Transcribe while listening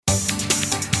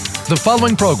The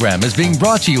following program is being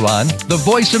brought to you on the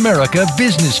Voice America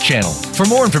Business Channel. For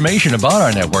more information about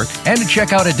our network and to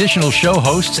check out additional show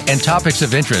hosts and topics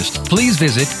of interest, please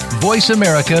visit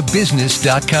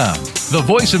voiceamericabusiness.com. The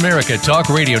Voice America Talk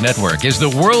Radio Network is the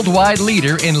worldwide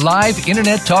leader in live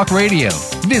Internet talk radio.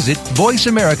 Visit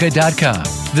voiceamerica.com.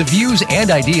 The views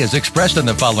and ideas expressed on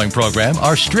the following program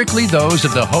are strictly those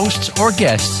of the hosts or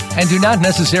guests and do not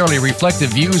necessarily reflect the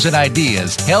views and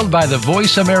ideas held by the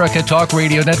Voice America Talk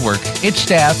Radio Network, its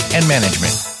staff, and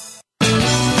management.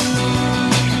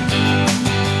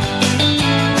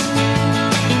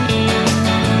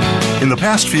 In the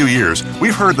past few years,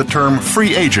 we've heard the term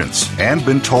free agents and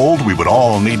been told we would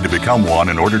all need to become one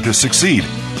in order to succeed.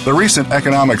 The recent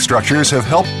economic structures have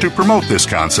helped to promote this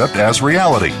concept as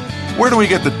reality. Where do we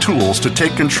get the tools to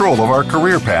take control of our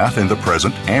career path in the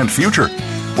present and future?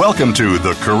 Welcome to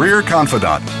The Career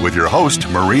Confidant with your host,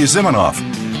 Marie Zimenoff.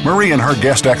 Marie and her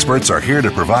guest experts are here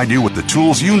to provide you with the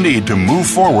tools you need to move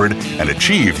forward and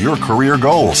achieve your career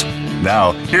goals.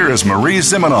 Now, here is Marie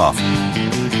Zimenoff.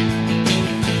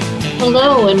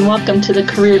 Hello and welcome to The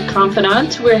Career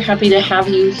Confidant. We're happy to have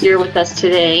you here with us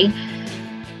today.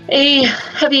 A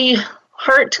heavy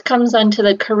heart comes onto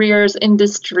the careers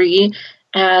industry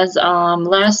as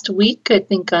last week, I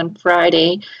think on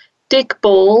Friday, Dick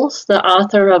Bowles, the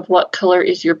author of What Color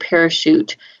Is Your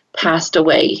Parachute, passed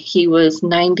away. He was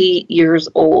 90 years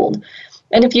old.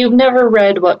 And if you've never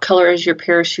read What Color Is Your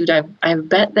Parachute, I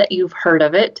bet that you've heard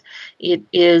of it. It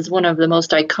is one of the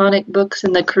most iconic books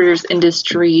in the careers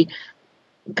industry,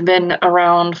 been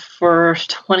around for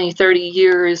 20, 30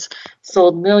 years,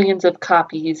 sold millions of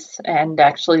copies, and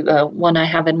actually the one I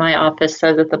have in my office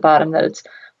says at the bottom that it's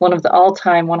one of the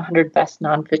all-time 100 best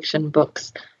nonfiction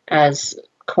books as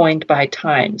coined by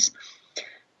Times.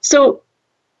 So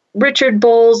Richard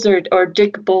Bowles or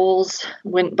Dick Bowles,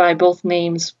 went by both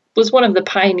names, was one of the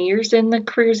pioneers in the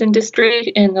careers industry,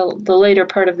 in the later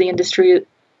part of the industry,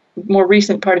 more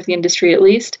recent part of the industry at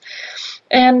least.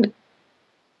 And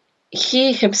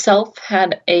he himself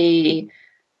had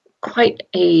quite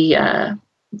a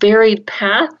varied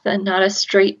path and not a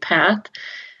straight path.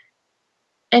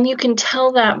 And you can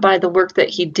tell that by the work that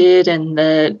he did and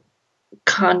the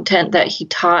content that he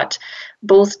taught,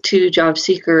 both to job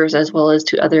seekers as well as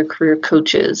to other career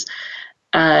coaches.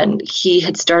 And he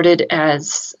had started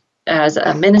as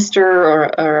a minister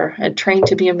or had trained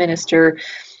to be a minister,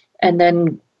 and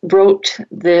then wrote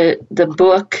the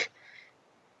book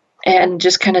and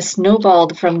just kind of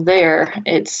snowballed from there.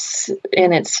 It's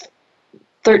in its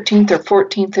 13th or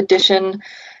 14th edition,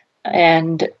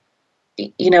 and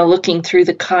looking through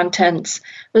the contents,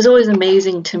 it was always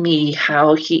amazing to me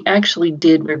how he actually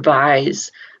did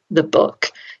revise the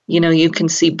book. You can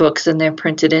see books and they're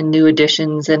printed in new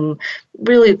editions, and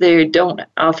really they don't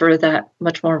offer that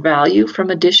much more value from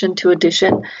edition to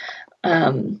edition.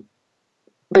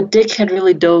 But Dick had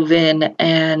really dove in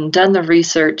and done the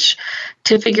research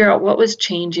to figure out what was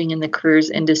changing in the careers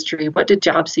industry. What did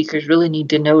job seekers really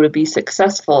need to know to be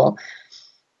successful?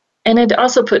 And it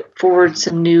also put forward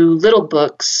some new little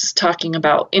books talking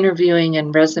about interviewing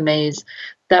and resumes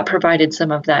that provided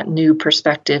some of that new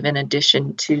perspective, in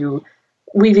addition to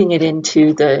weaving it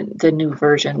into the new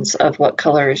versions of What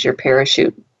Color Is Your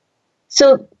Parachute.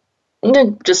 So I'm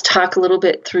going to just talk a little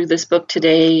bit through this book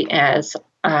today as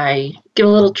I give a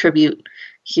little tribute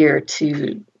here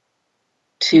to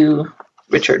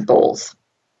Richard Bowles.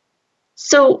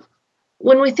 So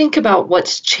when we think about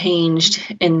what's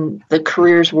changed in the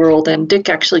careers world, and Dick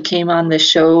actually came on this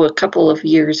show a couple of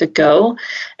years ago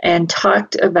and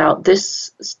talked about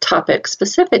this topic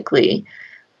specifically,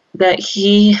 that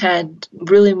he had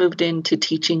really moved into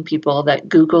teaching people that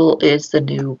Google is the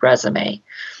new resume.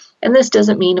 And this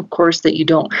doesn't mean, of course, that you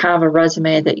don't have a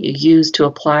resume that you use to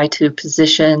apply to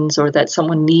positions or that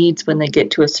someone needs when they get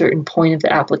to a certain point of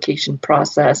the application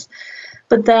process,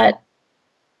 but that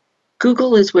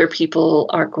Google is where people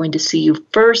are going to see you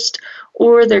first,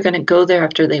 or they're going to go there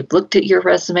after they've looked at your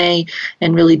resume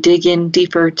and really dig in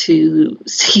deeper to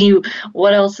see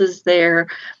what else is there.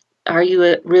 Are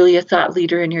you really a thought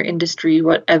leader in your industry?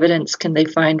 What evidence can they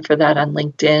find for that on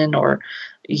LinkedIn or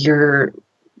your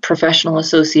professional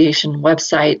association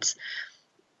websites?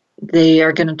 They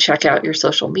are going to check out your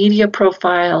social media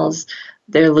profiles.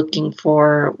 They're looking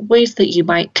for ways that you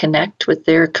might connect with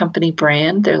their company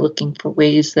brand. They're looking for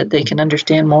ways that they can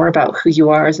understand more about who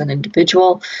you are as an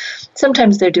individual.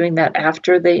 Sometimes they're doing that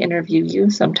after they interview you,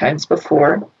 sometimes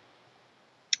before.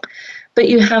 But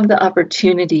you have the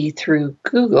opportunity through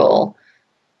Google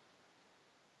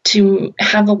to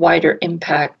have a wider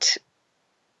impact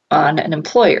on an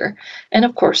employer. And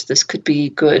of course, this could be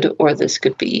good or this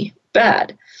could be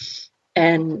bad.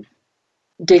 And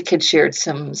Dick had shared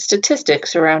some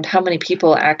statistics around how many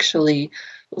people actually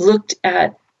looked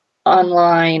at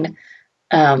online.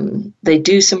 They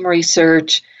do some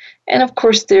research. And of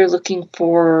course, they're looking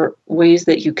for ways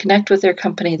that you connect with their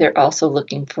company. They're also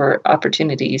looking for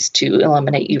opportunities to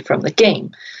eliminate you from the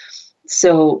game.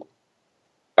 So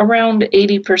around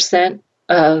 80%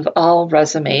 of all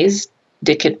resumes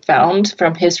Dick had found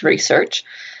from his research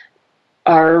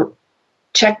are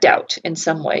checked out in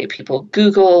some way. People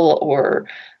Google or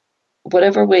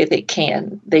whatever way they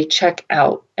can, they check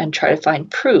out and try to find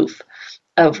proof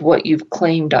of what you've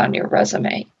claimed on your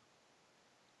resume.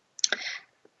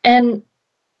 And,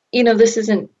 this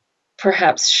isn't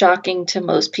perhaps shocking to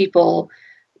most people,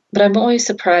 but I'm always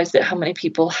surprised at how many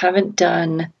people haven't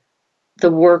done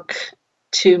the work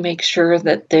to make sure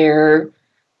that their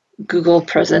Google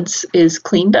presence is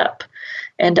cleaned up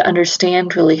and to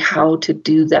understand really how to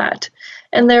do that.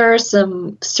 And there are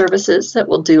some services that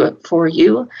will do it for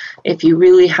you. If you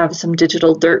really have some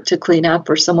digital dirt to clean up,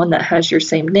 or someone that has your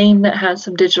same name that has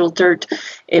some digital dirt,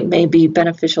 it may be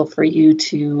beneficial for you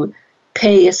to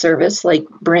pay a service like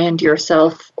Brand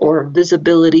Yourself or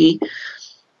Visibility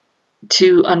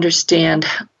to understand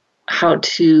how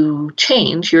to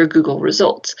change your Google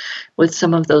results. With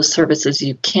some of those services,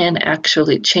 you can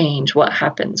actually change what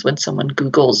happens when someone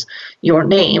Googles your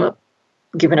name,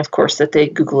 given, of course, that they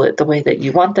Google it the way that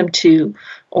you want them to,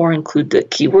 or include the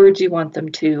keywords you want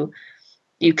them to.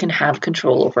 You can have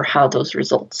control over how those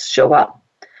results show up.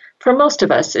 For most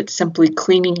of us, it's simply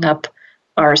cleaning up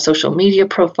our social media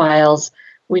profiles.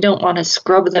 We don't want to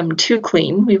scrub them too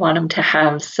clean. We want them to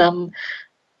have some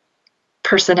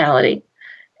personality.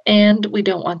 And we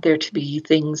don't want there to be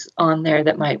things on there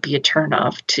that might be a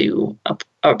turnoff to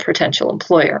a potential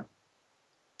employer.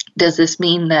 Does this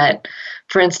mean that,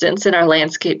 for instance, in our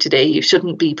landscape today, you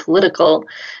shouldn't be political?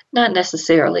 Not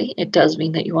necessarily. It does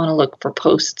mean that you want to look for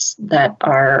posts that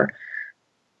are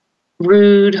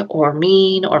rude or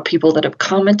mean, or people that have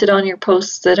commented on your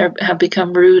posts that have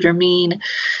become rude or mean.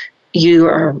 You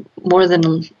are more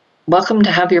than welcome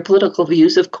to have your political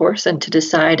views, of course, and to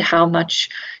decide how much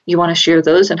you want to share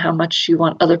those and how much you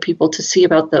want other people to see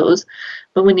about those.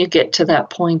 But when you get to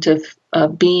that point of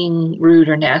being rude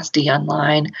or nasty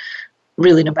online,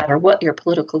 really no matter what your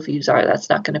political views are, that's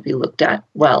not going to be looked at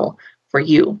well for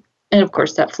you. And of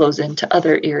course, that flows into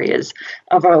other areas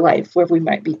of our life where we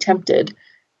might be tempted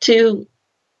to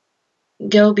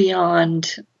go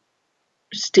beyond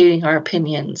stating our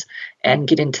opinions and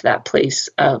get into that place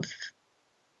of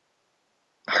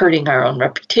hurting our own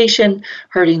reputation,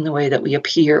 hurting the way that we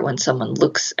appear when someone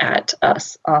looks at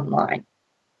us online.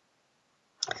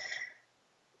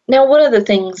 Now, one of the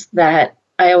things that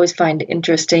I always find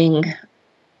interesting,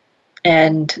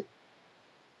 and,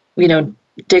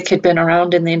 Dick had been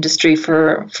around in the industry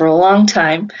for a long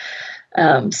time,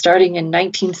 starting in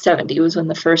 1970 was when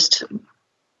the first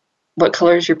What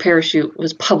Color is Your Parachute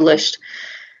was published.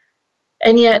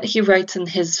 And yet he writes in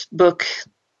his book,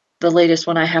 the latest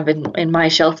one I have in my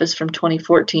shelf is from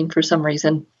 2014 for some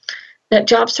reason, that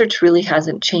job search really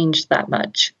hasn't changed that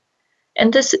much.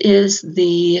 And this is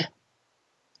the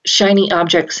shiny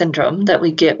object syndrome that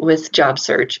we get with job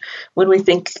search when we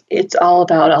think it's all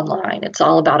about online. It's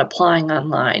all about applying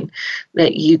online,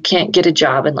 that you can't get a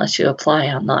job unless you apply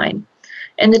online.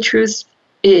 And the truth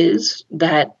is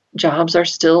that jobs are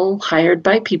still hired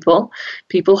by people.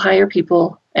 People hire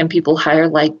people, and people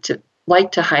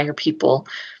like to hire people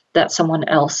that someone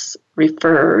else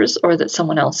refers or that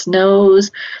someone else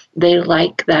knows. They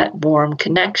like that warm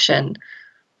connection,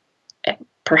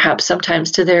 perhaps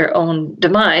sometimes to their own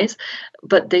demise,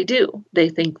 but they do. They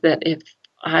think that if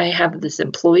I have this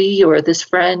employee or this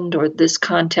friend or this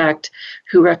contact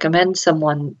who recommends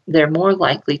someone, they're more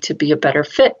likely to be a better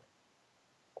fit.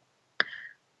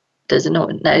 Doesn't know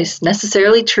it's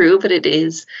necessarily true, but it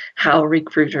is how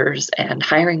recruiters and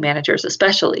hiring managers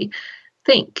especially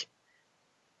think.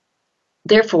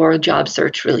 Therefore, job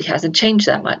search really hasn't changed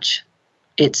that much.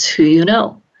 It's who you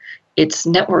know. It's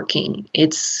networking.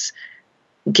 It's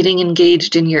getting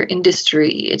engaged in your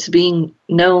industry. It's being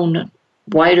known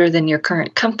wider than your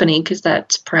current company, because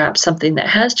that's perhaps something that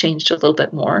has changed a little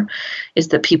bit more, is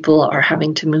that people are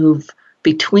having to move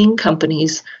between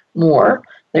companies more.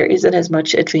 There isn't as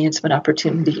much advancement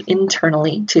opportunity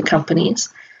internally to companies.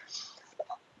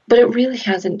 But it really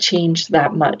hasn't changed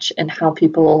that much, and how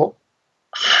people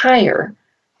hire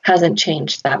hasn't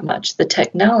changed that much. The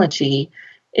technology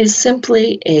is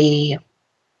simply a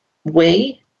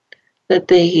way that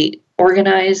they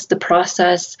organize the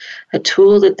process, a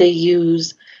tool that they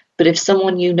use. But if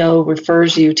someone you know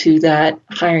refers you to that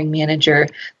hiring manager,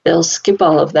 they'll skip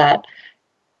all of that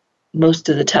most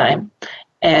of the time.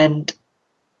 And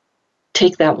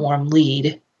take that warm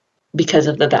lead because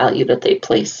of the value that they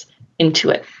place into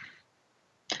it.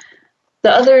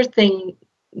 The other thing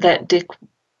that Dick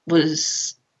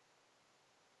was,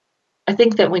 I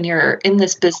think that when you're in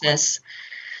this business,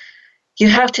 you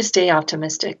have to stay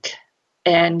optimistic,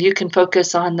 and you can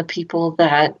focus on the people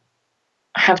that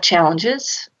have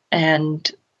challenges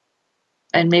and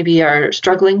maybe are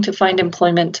struggling to find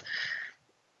employment,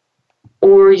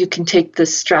 or you can take the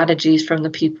strategies from the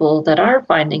people that are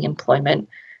finding employment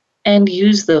and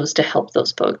use those to help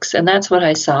those folks. And that's what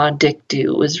I saw Dick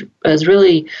do, was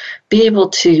really be able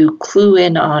to clue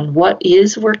in on what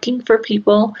is working for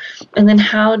people, and then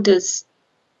how do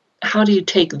you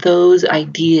take those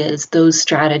ideas, those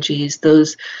strategies,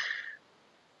 those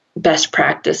best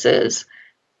practices,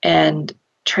 and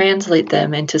translate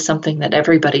them into something that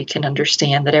everybody can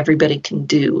understand, that everybody can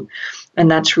do.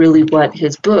 And that's really what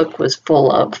his book was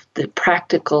full of, the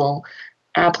practical,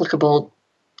 applicable,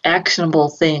 actionable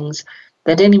things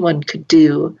that anyone could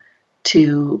do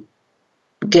to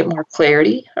get more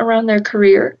clarity around their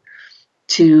career,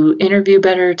 to interview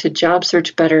better, to job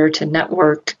search better, to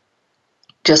network,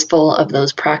 just full of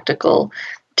those practical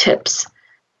tips.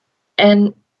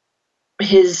 And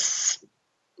his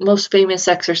most famous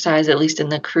exercise, at least in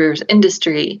the careers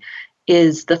industry,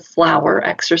 is the flower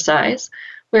exercise,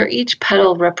 where each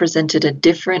petal represented a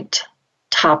different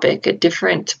topic, a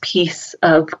different piece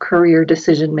of career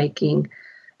decision making.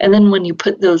 And then when you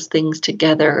put those things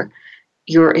together,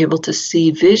 you're able to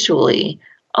see visually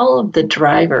all of the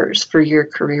drivers for your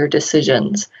career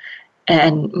decisions.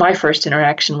 And my first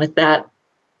interaction with that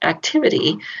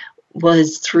activity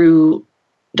was through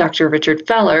Dr. Richard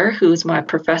Feller, who's my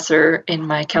professor in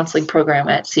my counseling program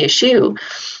at CSU,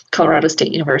 Colorado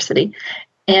State University.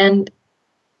 And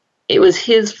it was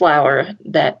his flower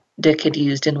that Dick had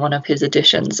used in one of his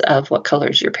editions of What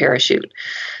Color's Your Parachute.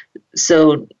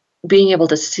 So being able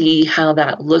to see how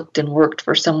that looked and worked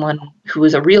for someone who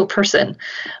was a real person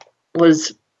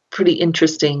was pretty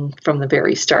interesting from the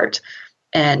very start.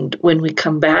 And when we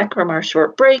come back from our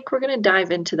short break, we're going to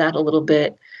dive into that a little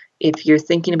bit. If you're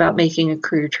thinking about making a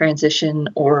career transition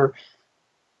or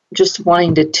just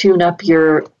wanting to tune up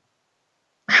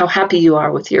how happy you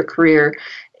are with your career,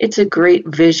 it's a great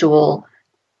visual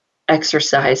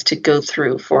exercise to go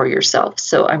through for yourself.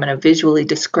 So I'm going to visually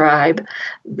describe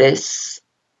this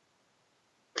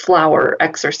flower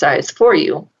exercise for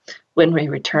you when we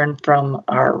return from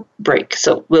our break.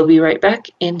 So we'll be right back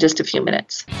in just a few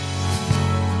minutes.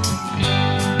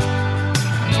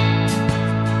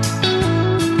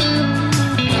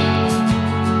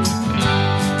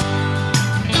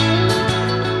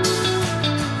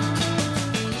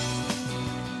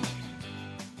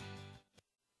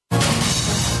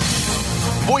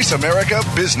 Voice America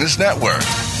Business Network,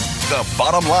 the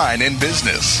bottom line in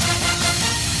business.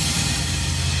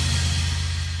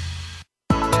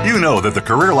 You know that the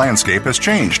career landscape has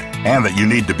changed and that you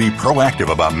need to be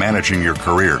proactive about managing your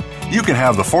career. You can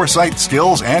have the foresight,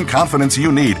 skills, and confidence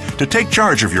you need to take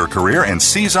charge of your career and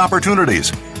seize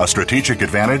opportunities. A strategic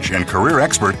advantage and career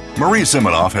expert, Marie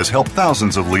Zimenoff has helped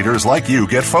thousands of leaders like you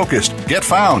get focused, get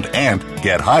found, and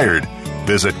get hired.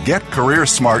 Visit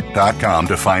getcareersmart.com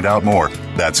to find out more.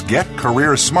 That's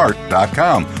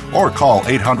getcareersmart.com or call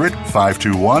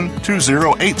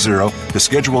 800-521-2080 to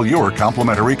schedule your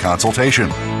complimentary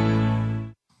consultation.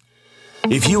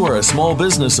 If you are a small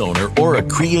business owner or a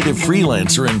creative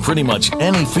freelancer in pretty much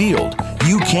any field,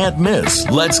 you can't miss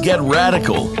Let's Get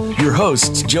Radical. Your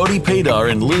hosts, Jody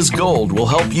Padar and Liz Gold, will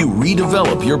help you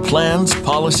redevelop your plans,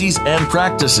 policies, and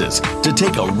practices to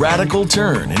take a radical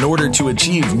turn in order to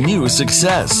achieve new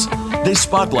success. They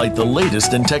spotlight the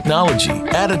latest in technology,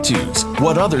 attitudes,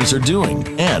 what others are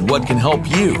doing, and what can help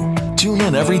you. Tune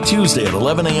in every Tuesday at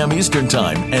 11 a.m. Eastern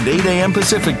Time and 8 a.m.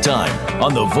 Pacific Time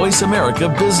on the Voice America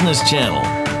Business Channel.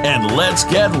 And let's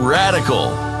get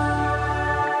radical.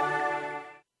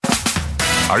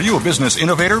 Are you a business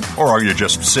innovator or are you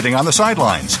just sitting on the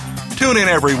sidelines? Tune in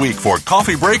every week for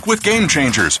Coffee Break with Game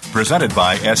Changers, presented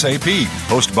by SAP.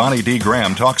 Host Bonnie D.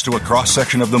 Graham talks to a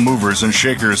cross-section of the movers and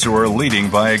shakers who are leading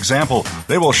by example.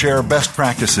 They will share best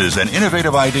practices and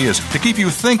innovative ideas to keep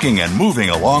you thinking and moving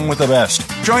along with the best.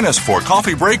 Join us for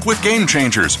Coffee Break with Game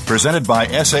Changers, presented by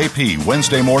SAP,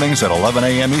 Wednesday mornings at 11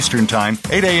 a.m. Eastern Time,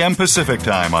 8 a.m. Pacific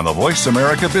Time on the Voice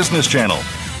America Business Channel.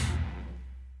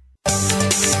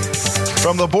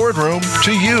 From the boardroom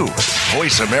to you,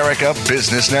 Voice America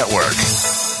Business Network.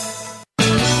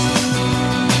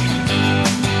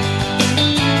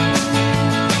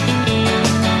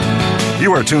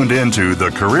 You are tuned in to The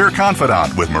Career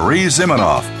Confidant with Marie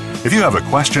Zimenoff. If you have a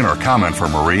question or comment for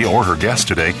Marie or her guest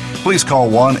today, please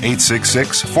call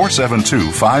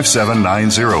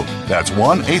 1-866-472-5790. That's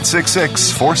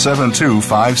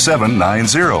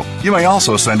 1-866-472-5790. You may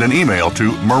also send an email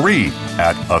to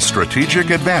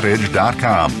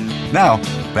marie@astrategicadvantage.com. Now,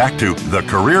 back to The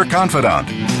Career Confidant.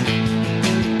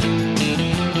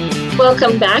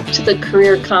 Welcome back to The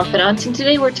Career Confidant, and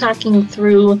today we're talking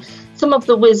through some of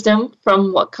the wisdom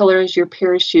from What Color is Your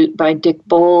Parachute by Dick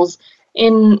Bowles,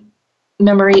 in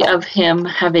memory of him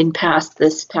having passed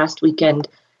this past weekend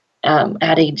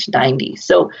at age 90.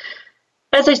 So,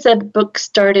 as I said, the book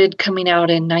started coming out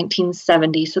in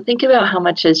 1970, so think about how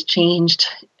much has changed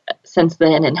since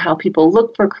then, and how people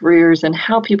look for careers, and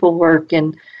how people work,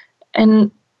 and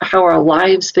how our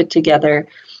lives fit together.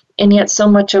 And yet so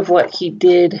much of what he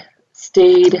did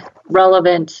stayed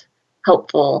relevant,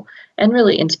 helpful, and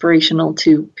really inspirational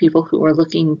to people who are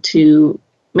looking to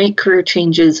make career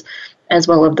changes, as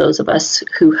well as those of us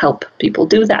who help people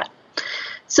do that.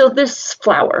 So this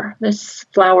flower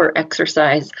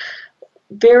exercise,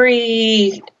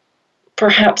 very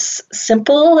perhaps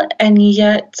simple and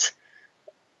yet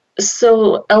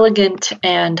so elegant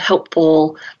and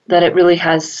helpful that it really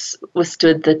has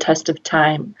withstood the test of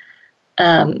time.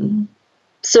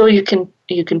 So you can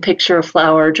picture a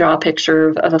flower, draw a picture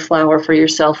of a flower for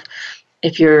yourself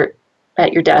if you're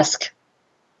at your desk.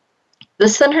 The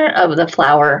center of the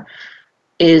flower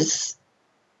is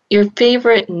your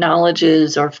favorite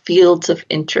knowledges or fields of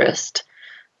interest.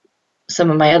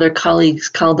 Some of my other colleagues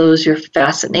call those your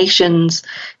fascinations.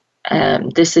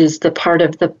 This is the part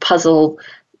of the puzzle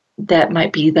that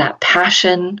might be that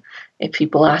passion. If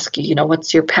people ask you,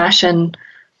 what's your passion?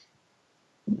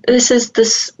 This is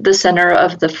the center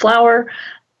of the flower.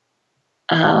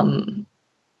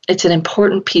 It's an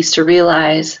important piece to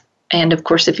realize. And of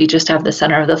course, if you just have the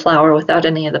center of the flower without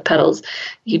any of the petals,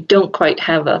 you don't quite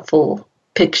have a full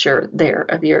picture there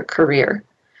of your career.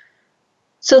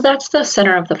 So that's the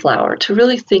center of the flower, to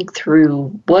really think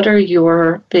through what are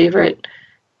your favorite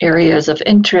areas of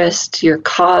interest, your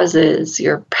causes,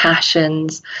 your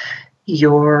passions,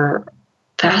 your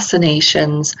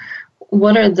fascinations.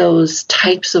 What are those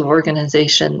types of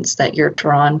organizations that you're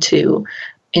drawn to,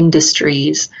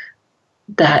 industries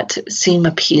that seem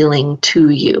appealing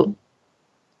to you?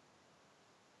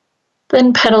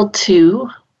 Then petal 2,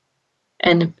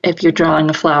 and if you're drawing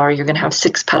a flower, you're going to have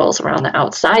 6 petals around the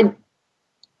outside.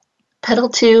 Petal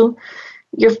 2,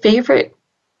 your favorite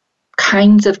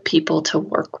kinds of people to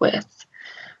work with.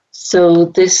 So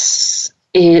this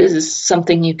is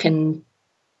something you can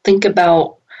think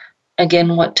about.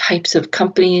 Again, what types of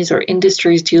companies or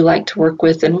industries do you like to work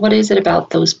with, and what is it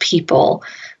about those people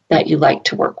that you like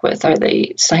to work with? Are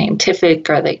they scientific?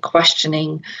 Are they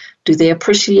questioning? Do they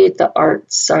appreciate the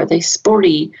arts? Are they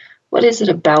sporty? What is it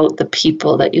about the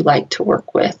people that you like to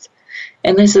work with?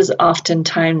 And this is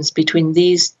oftentimes between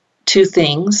these two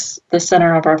things, the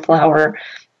center of our flower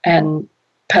and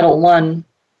petal 1,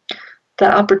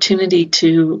 the opportunity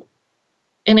to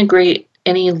integrate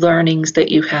any learnings that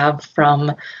you have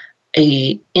from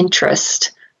a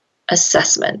interest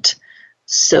assessment.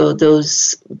 So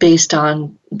those based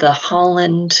on the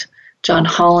John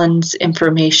Holland's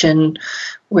information,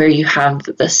 where you have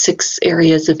the 6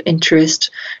 areas of interest: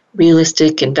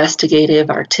 realistic, investigative,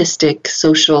 artistic,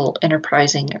 social,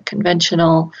 enterprising, or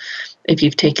conventional. If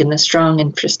you've taken the strong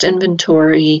interest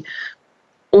inventory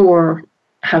or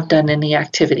have done any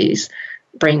activities,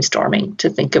 brainstorming to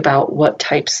think about what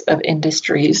types of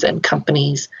industries and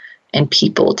companies and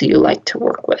people do you like to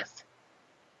work with.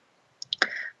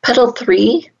 Petal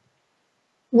 3,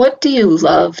 what do you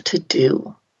love to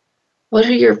do? What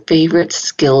are your favorite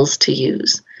skills to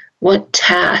use? What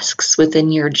tasks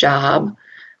within your job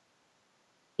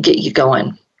get you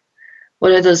going?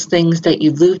 What are those things that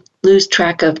you lose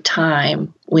track of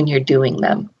time when you're doing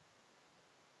them?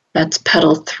 That's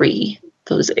petal 3,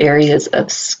 those areas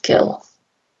of skill.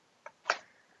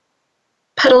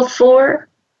 Petal 4,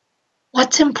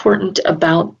 what's important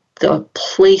about the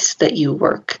place that you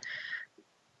work,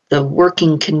 the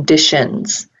working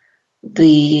conditions,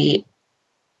 the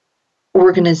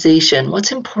organization?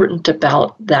 What's important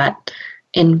about that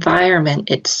environment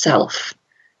itself?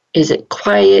 Is it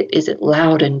quiet? Is it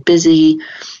loud and busy?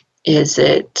 Is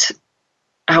it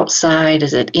outside?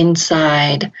 Is it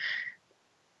inside?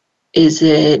 Is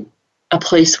it a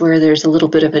place where there's a little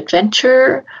bit of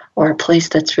adventure, or a place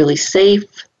that's really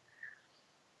safe?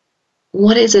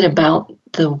 What is it about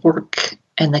the work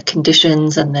and the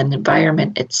conditions and the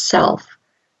environment itself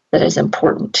that is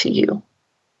important to you?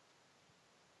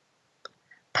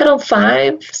 Petal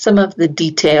 5, some of the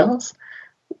details.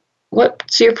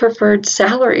 What's your preferred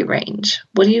salary range?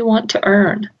 What do you want to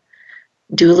earn?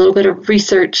 Do a little bit of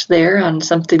research there on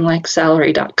something like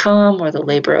salary.com or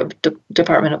the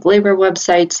Department of Labor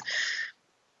websites.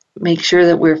 Make sure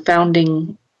that we're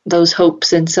founding those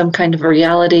hopes in some kind of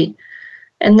reality,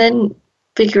 and then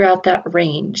figure out that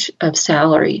range of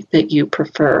salary that you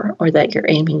prefer or that you're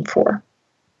aiming for.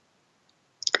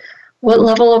 What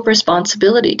level of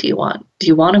responsibility do you want? Do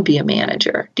you want to be a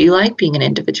manager? Do you like being an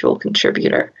individual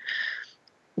contributor?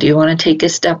 Do you want to take a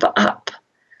step up?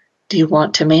 Do you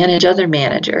want to manage other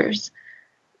managers?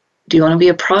 Do you want to be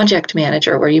a project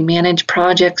manager where you manage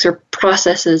projects or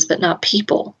processes but not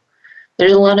people?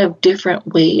 There's a lot of different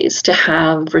ways to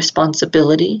have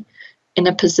responsibility in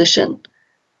a position.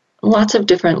 Lots of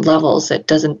different levels. It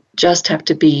doesn't just have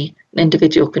to be an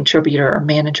individual contributor or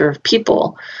manager of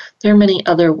people. There are many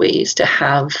other ways to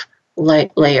have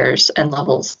layers and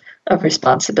levels of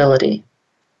responsibility.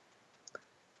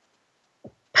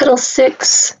 Petal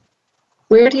 6,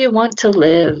 where do you want to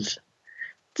live?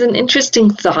 It's an interesting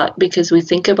thought because we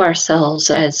think of ourselves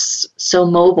as so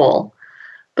mobile,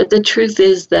 but the truth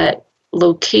is that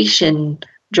location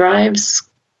drives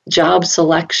job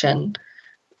selection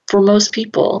for most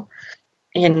people.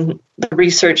 In the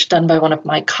research done by one of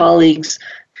my colleagues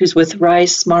who's with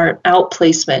Rise Smart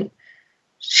Outplacement,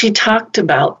 she talked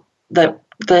about the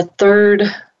third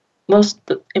most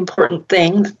important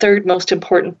thing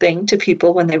to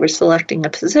people when they were selecting a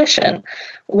position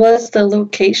was the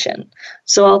location.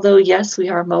 So although, yes, we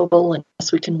are mobile and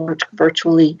yes, we can work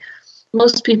virtually,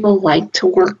 most people like to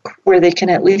work where they can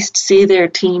at least see their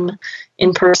team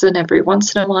in person every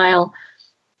once in a while,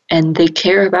 and they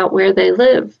care about where they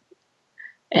live.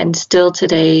 And still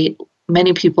today,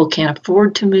 many people can't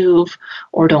afford to move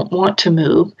or don't want to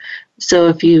move. So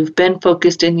if you've been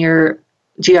focused in your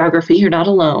geography, you're not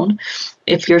alone.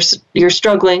 If you're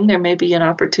struggling, there may be an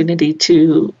opportunity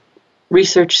to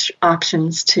research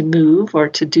options to move or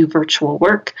to do virtual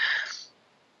work.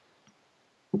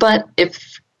 But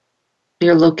if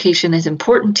your location is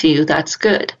important to you, that's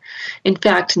good. In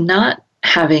fact, not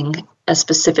having a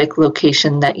specific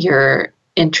location that you're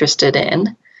interested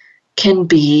in can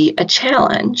be a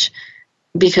challenge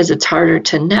because it's harder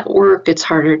to network, it's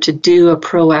harder to do a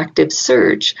proactive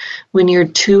search when you're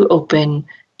too open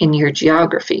in your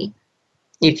geography.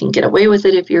 You can get away with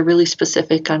it if you're really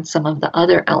specific on some of the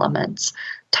other elements,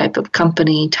 type of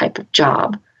company, type of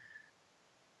job.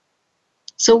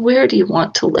 So where do you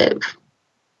want to live?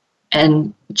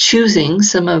 And choosing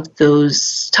some of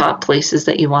those top places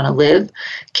that you want to live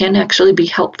can actually be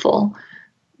helpful.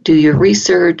 Do your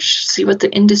research, see what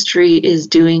the industry is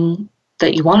doing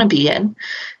that you want to be in.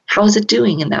 How is it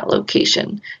doing in that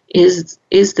location? Is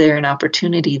there an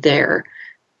opportunity there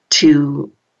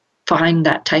to find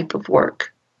that type of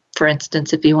work? For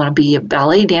instance, if you want to be a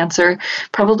ballet dancer,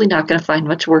 probably not going to find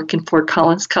much work in Fort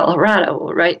Collins,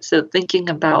 Colorado, right? So thinking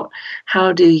about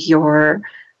how do your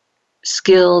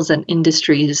skills and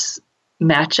industries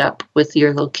match up with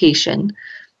your location.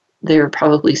 There are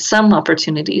probably some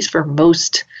opportunities for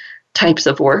most types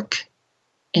of work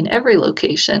in every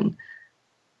location,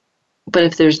 but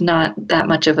if there's not that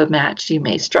much of a match, you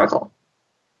may struggle.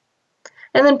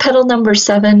 And then petal number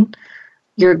 7,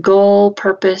 your goal,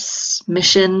 purpose,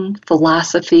 mission,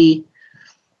 philosophy.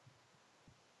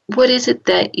 What is it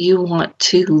that you want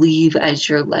to leave as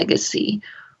your legacy?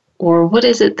 Or what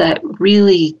is it that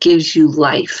really gives you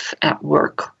life at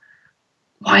work?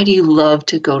 Why do you love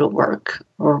to go to work?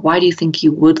 Or why do you think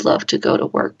you would love to go to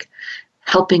work?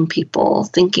 Helping people,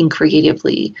 thinking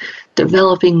creatively,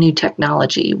 developing new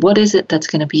technology. What is it that's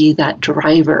going to be that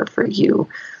driver for you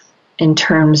in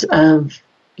terms of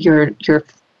your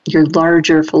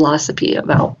larger philosophy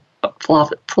about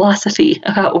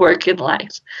work and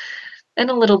life? And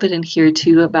a little bit in here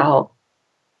too about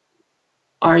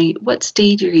what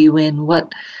stage are you in?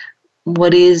 What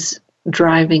is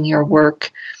driving your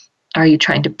work? Are you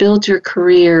trying to build your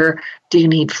career? Do you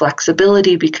need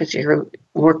flexibility because you're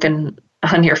working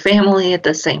on your family at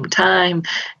the same time,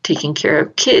 taking care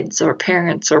of kids or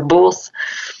parents or both?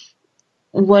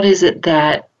 What is it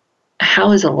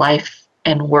how is a life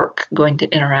and work going to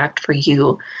interact for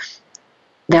you?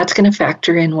 That's going to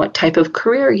factor in what type of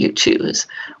career you choose,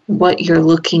 what you're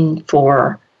looking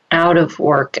for out of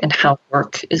work, and how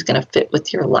work is going to fit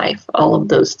with your life. All of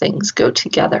those things go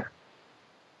together.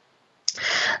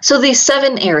 So these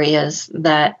 7 areas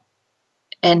that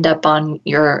end up on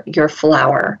your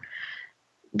flower,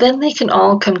 then they can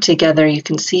all come together. You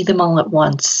can see them all at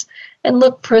once and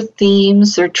look for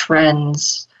themes or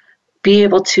trends, be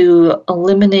able to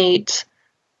eliminate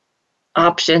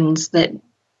options that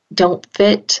don't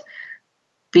fit,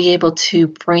 be able to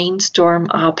brainstorm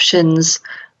options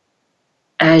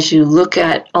as you look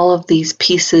at all of these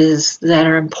pieces that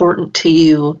are important to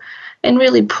you and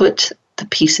really put the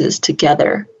pieces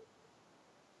together.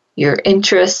 Your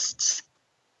interests,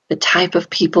 the type of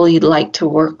people you'd like to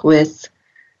work with,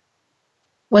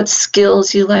 what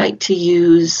skills you like to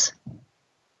use,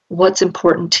 what's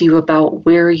important to you about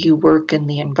where you work and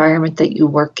the environment that you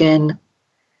work in,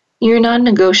 your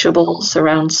non-negotiables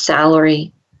around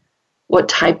salary, what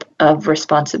type of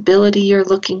responsibility you're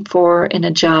looking for in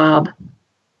a job,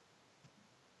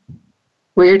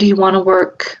 where do you want to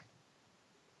work,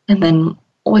 and then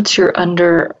what's your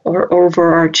under or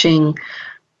overarching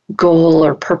goal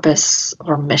or purpose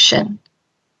or mission,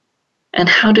 and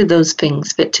how do those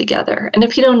things fit together? And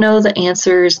if you don't know the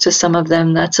answers to some of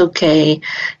them, that's okay.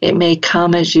 It may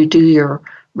come as you do your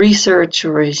research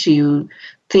or as you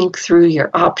think through your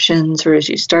options or as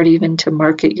you start even to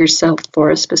market yourself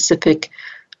for a specific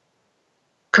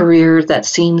career that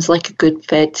seems like a good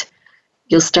fit.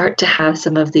 You'll start to have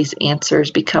some of these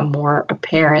answers become more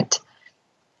apparent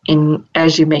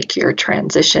as you make your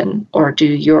transition or do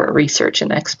your research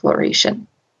and exploration.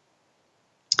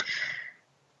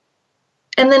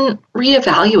 And then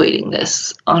reevaluating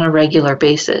this on a regular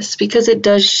basis, because it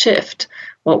does shift.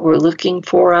 What we're looking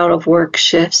for out of work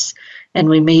shifts, and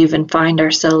we may even find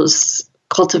ourselves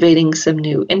cultivating some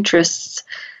new interests.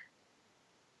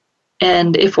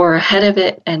 And if we're ahead of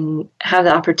it and have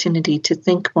the opportunity to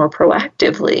think more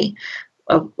proactively,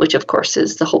 which of course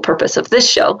is the whole purpose of this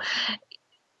show,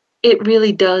 it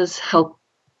really does help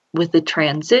with the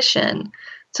transition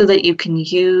so that you can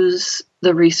use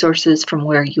the resources from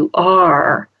where you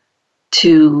are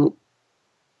to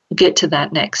get to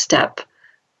that next step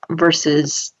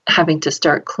versus having to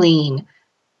start clean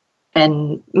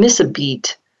and miss a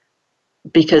beat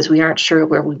because we aren't sure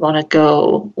where we want to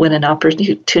go when an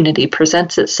opportunity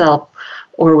presents itself,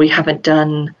 or we haven't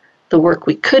done the work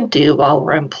we could do while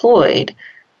we're employed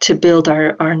to build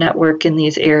our network in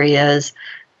these areas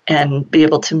and be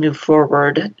able to move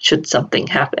forward should something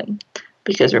happen.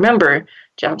 Because remember,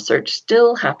 job search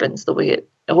still happens the way it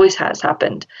always has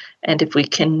happened. And if we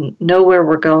can know where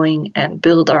we're going and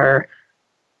build our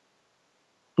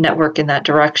network in that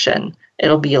direction,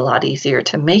 it'll be a lot easier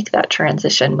to make that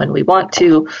transition when we want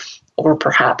to, or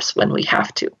perhaps when we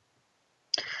have to.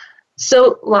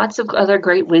 So lots of other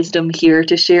great wisdom here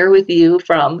to share with you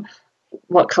from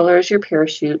What Color is Your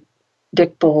Parachute,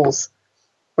 Dick Bowles.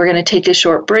 We're going to take a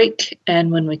short break,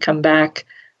 and when we come back,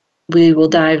 we will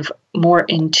dive more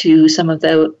into some of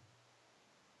the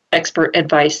expert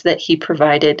advice that he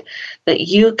provided that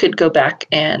you could go back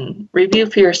and review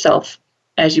for yourself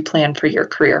as you plan for your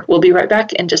career. We'll be right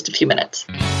back in just a few minutes.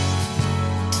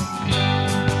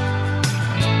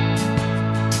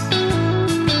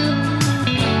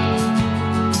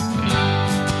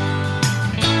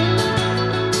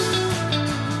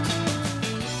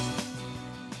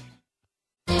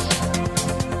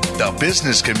 The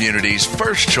business community's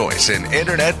first choice in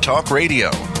Internet Talk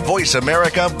Radio. Voice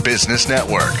America Business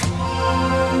Network.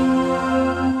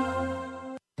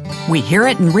 We hear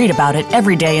it and read about it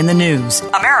every day in the news.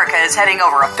 America is heading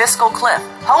over a fiscal cliff.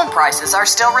 Home prices are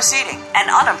still receding and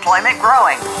unemployment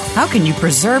growing. How can you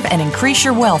preserve and increase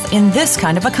your wealth in this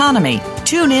kind of economy?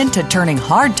 Tune in to Turning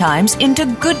Hard Times into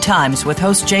Good Times with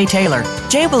host Jay Taylor.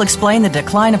 Jay will explain the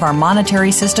decline of our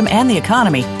monetary system and the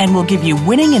economy and will give you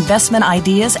winning investment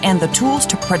ideas and the tools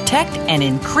to protect and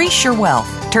increase your wealth.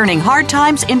 Turning Hard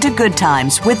Times into Good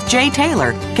Times with Jay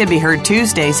Taylor can be heard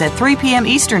Tuesdays at 3 p.m.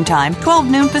 Eastern Time, 12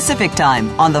 noon Pacific Time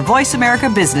on the Voice America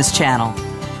Business Channel.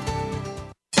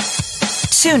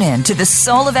 Tune in to The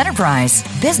Soul of Enterprise,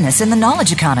 Business in the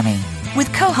Knowledge Economy,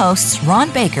 with co-hosts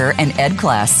Ron Baker and Ed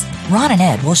Kless. Ron and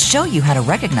Ed will show you how to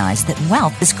recognize that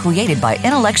wealth is created by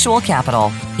intellectual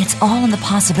capital. It's all in the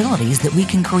possibilities that we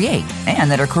can create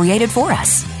and that are created for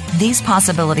us. These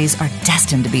possibilities are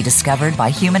destined to be discovered by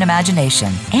human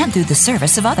imagination and through the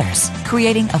service of others,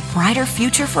 creating a brighter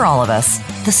future for all of us.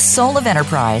 The Soul of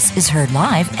Enterprise is heard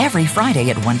live every Friday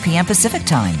at 1 p.m. Pacific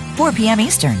Time, 4 p.m.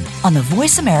 Eastern on the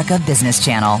Voice America Business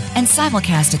Channel and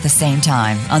simulcast at the same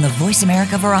time on the Voice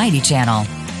America Variety Channel.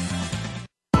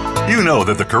 You know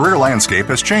that the career landscape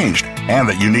has changed and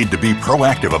that you need to be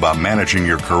proactive about managing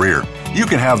your career. You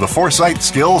can have the foresight,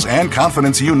 skills, and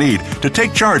confidence you need to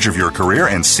take charge of your career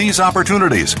and seize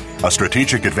opportunities. A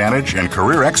strategic advantage and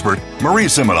career expert, Marie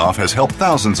Zimenoff has helped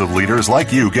thousands of leaders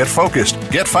like you get focused,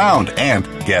 get found, and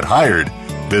get hired.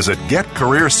 Visit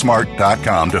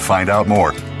getcareersmart.com to find out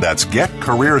more. That's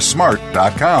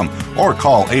getcareersmart.com or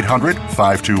call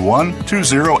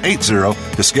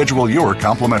 800-521-2080 to schedule your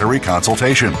complimentary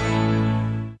consultation.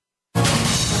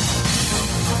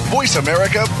 Voice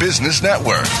America Business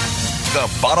Network. the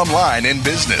bottom line in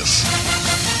business.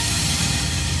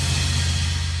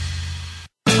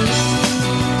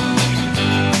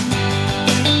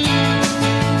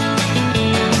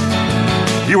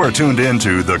 You are tuned in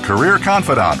to The Career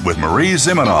Confidant with Marie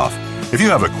Zimenoff. If you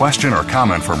have a question or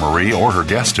comment for Marie or her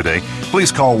guest today,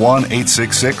 please call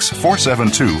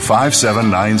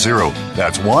 1-866-472-5790.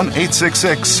 That's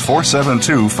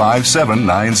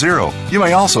 1-866-472-5790. You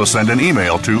may also send an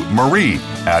email to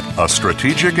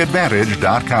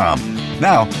marie@astrategicadvantage.com.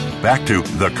 Now, back to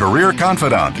The Career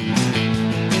Confidant.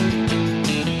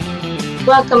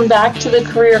 Welcome back to the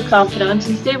Career Confidant.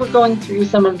 And today we're going through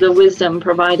some of the wisdom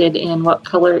provided in What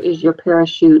Color is Your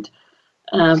Parachute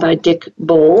by Dick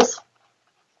Bowles.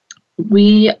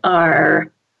 We've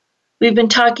been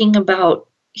talking about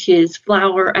his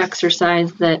flower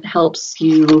exercise that helps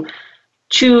you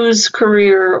choose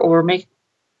career or make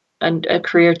a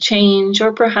career change,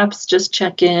 or perhaps just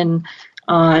check in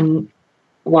on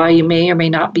why you may or may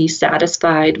not be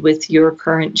satisfied with your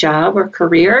current job or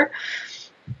career.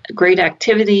 A great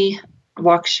activity,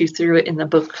 walks you through it in the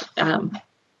book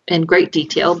in great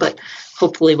detail, but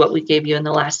hopefully what we gave you in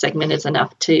the last segment is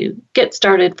enough to get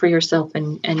started for yourself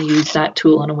and use that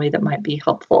tool in a way that might be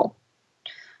helpful.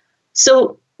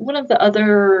 So one of the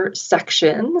other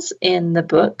sections in the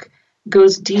book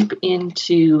goes deep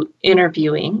into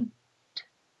interviewing,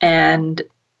 and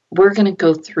we're going to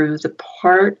go through the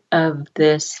part of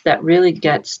this that really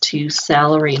gets to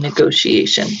salary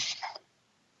negotiation.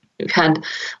 We've had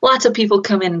lots of people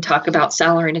come in and talk about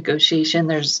salary negotiation.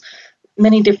 There's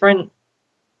many different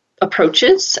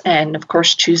approaches, and of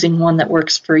course, choosing one that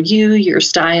works for you, your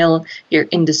style, your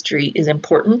industry is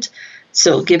important.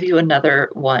 So I'll give you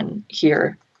another one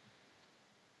here.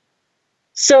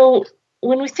 So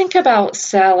when we think about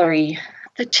salary,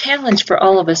 the challenge for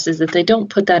all of us is that they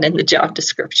don't put that in the job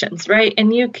descriptions, right?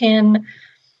 And you can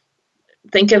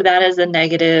think of that as a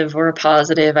negative or a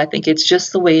positive. I think it's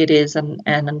just the way it is, and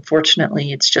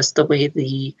unfortunately, it's just the way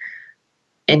the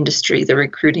industry, the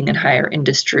recruiting and hiring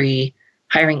industry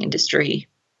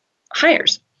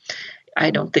hires.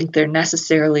 I don't think they're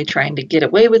necessarily trying to get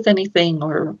away with anything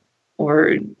or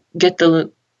get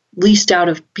the least out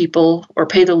of people or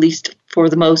pay the least for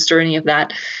the most or any of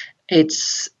that.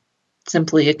 It's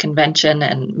simply a convention,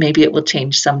 and maybe it will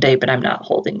change someday, but I'm not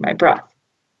holding my breath.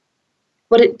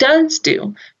 What it does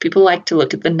do, people like to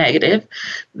look at the negative,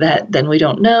 that then we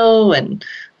don't know and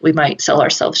we might sell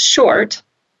ourselves short.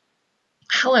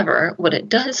 However, what it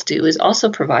does do is also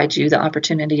provide you the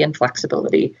opportunity and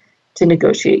flexibility to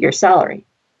negotiate your salary.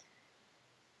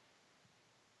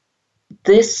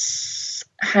 This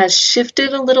has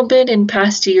shifted a little bit in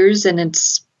past years, and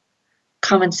it's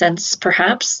common sense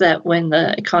perhaps that when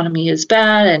the economy is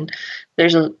bad and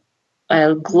there's a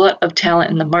glut of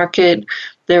talent in the market,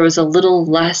 there was a little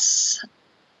less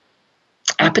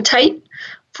appetite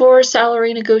for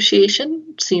salary negotiation.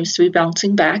 It seems to be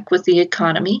bouncing back with the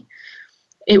economy.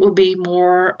 It will be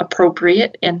more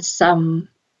appropriate in some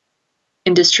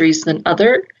industries than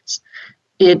others.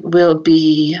 It will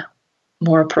be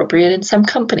more appropriate in some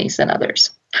companies than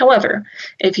others. However,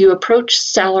 if you approach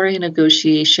salary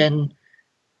negotiation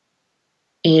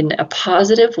in a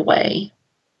positive way,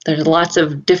 there's lots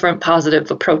of different positive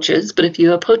approaches, but if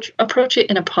you approach it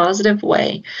in a positive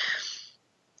way,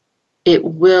 it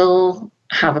will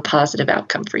have a positive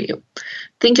outcome for you.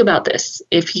 Think about this.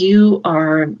 If you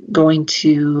are going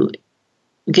to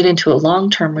get into a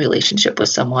long-term relationship with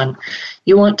someone,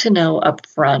 you want to know up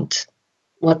front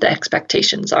what the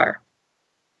expectations are.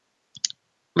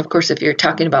 Of course, if you're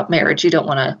talking about marriage, you don't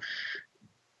want to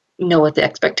know what the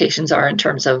expectations are in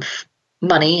terms of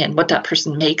money and what that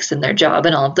person makes in their job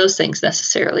and all of those things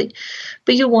necessarily.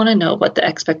 But you want to know what the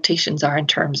expectations are in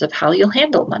terms of how you'll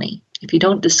handle money. If you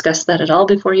don't discuss that at all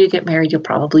before you get married, you'll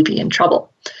probably be in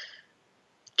trouble.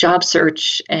 Job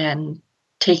search and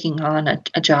taking on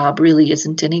a job really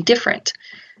isn't any different.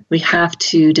 We have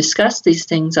to discuss these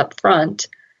things up front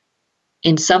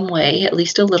in some way, at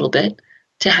least a little bit,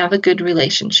 to have a good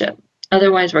relationship.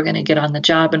 Otherwise, we're going to get on the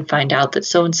job and find out that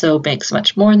so-and-so makes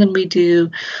much more than we do,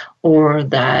 or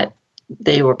that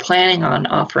they were planning on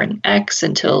offering X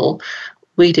until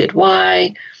we did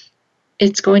Y.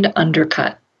 It's going to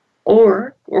undercut.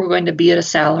 Or we're going to be at a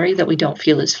salary that we don't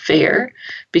feel is fair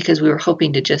because we were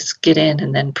hoping to just get in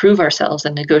and then prove ourselves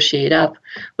and negotiate up,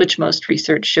 which most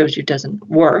research shows you doesn't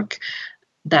work.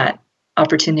 That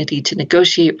opportunity to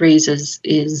negotiate raises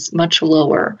is much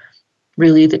lower.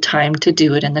 Really, the time to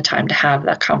do it and the time to have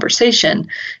that conversation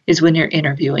is when you're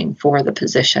interviewing for the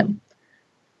position,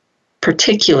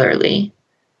 particularly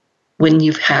when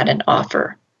you've had an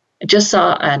offer. I just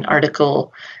saw an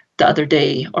article the other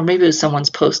day, or maybe it was someone's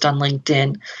post on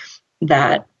LinkedIn,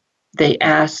 that they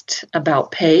asked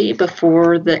about pay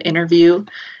before the interview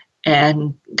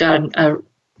and got a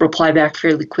reply back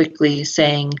fairly quickly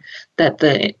saying that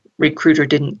the recruiter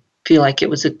didn't feel like it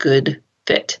was a good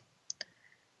fit.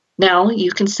 Now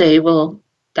you can say, well,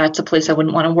 that's a place I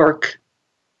wouldn't want to work.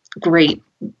 Great.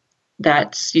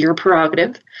 That's your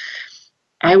prerogative.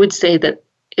 I would say that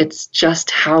it's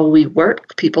just how we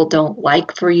work. People don't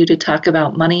like for you to talk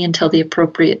about money until the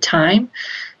appropriate time.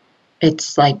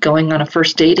 It's like going on a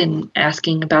first date and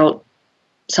asking about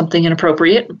something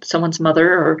inappropriate, someone's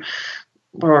mother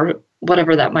or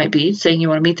whatever that might be, saying you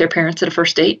want to meet their parents at a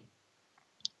first date.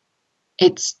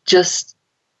 It's just,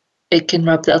 it can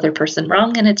rub the other person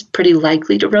wrong, and it's pretty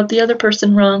likely to rub the other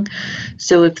person wrong.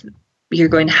 So if you're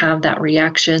going to have that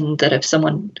reaction that if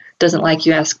someone doesn't like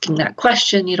you asking that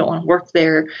question, you don't want to work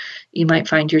there, you might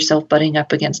find yourself butting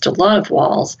up against a lot of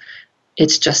walls.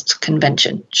 It's just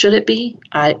convention. Should it be?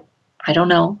 I don't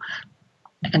know.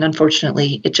 And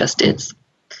unfortunately, it just is.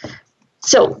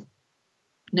 So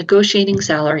negotiating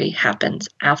salary happens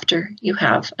after you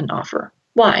have an offer.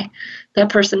 Why? That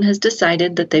person has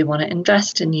decided that they want to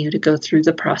invest in you to go through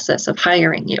the process of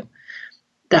hiring you.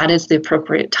 That is the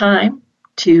appropriate time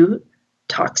to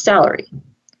talk salary.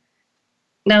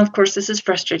 Now, of course, this is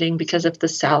frustrating because if the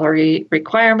salary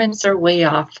requirements are way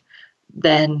off,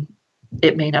 then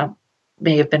it may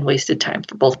have been wasted time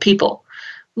for both people.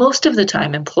 Most of the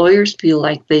time, employers feel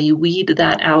like they weed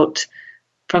that out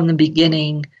from the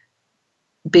beginning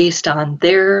based on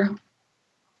their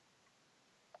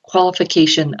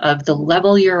qualification of the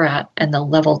level you're at and the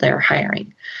level they're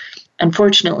hiring.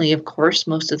 Unfortunately, of course,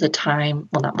 most of the time,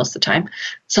 well, not most of the time,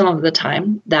 some of the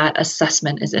time, that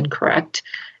assessment is incorrect,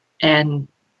 and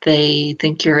they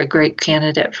think you're a great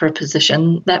candidate for a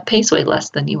position that pays way less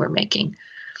than you were making.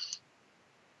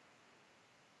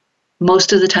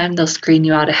 Most of the time, they'll screen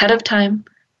you out ahead of time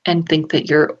and think that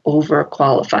you're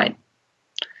overqualified.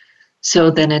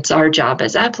 So then it's our job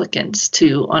as applicants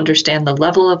to understand the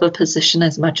level of a position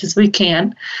as much as we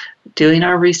can, doing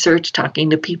our research, talking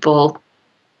to people,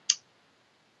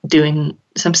 doing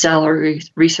some salary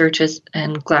researches,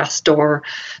 and Glassdoor,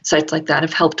 sites like that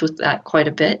have helped with that quite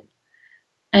a bit,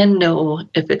 and know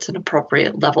if it's an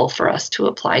appropriate level for us to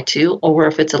apply to, or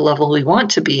if it's a level we want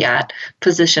to be at,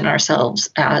 position ourselves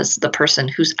as the person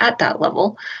who's at that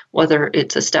level, whether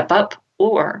it's a step up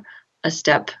or a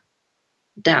step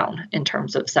down in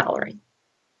terms of salary.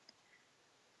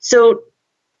 So,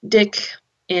 Dick,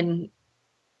 in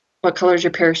What Color Is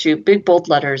Your Parachute, big bold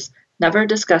letters, never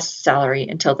discuss salary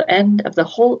until the end of the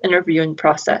whole interviewing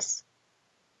process.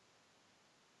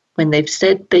 When they've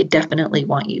said they definitely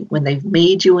want you, when they've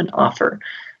made you an offer.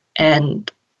 And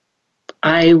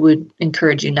I would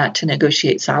encourage you not to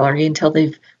negotiate salary until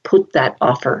they've put that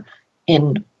offer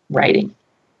in writing,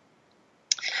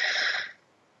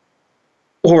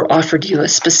 or offered you a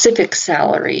specific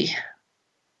salary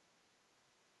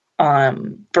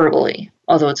verbally,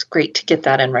 although it's great to get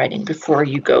that in writing before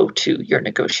you go to your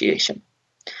negotiation.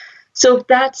 So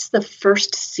that's the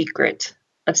first secret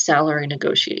of salary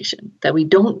negotiation, that we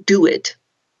don't do it.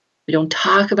 We don't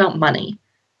talk about money.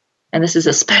 And this is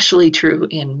especially true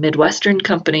in Midwestern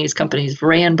companies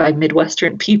ran by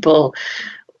Midwestern people,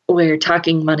 where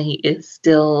talking money is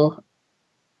still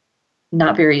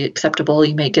not very acceptable.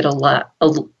 You may get away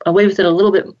with it a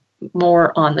little bit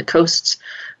more on the coasts,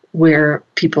 where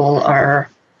people are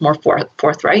more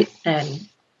forthright and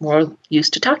more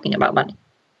used to talking about money.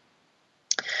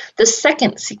 The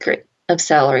second secret of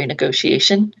salary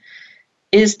negotiation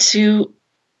is to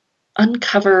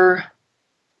uncover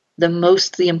the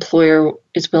most the employer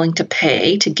is willing to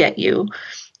pay to get you,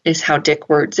 is how Dick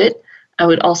words it. I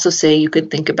would also say you could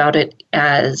think about it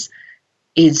as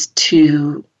is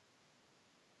to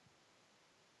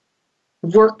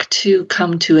work to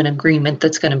come to an agreement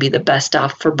that's going to be the best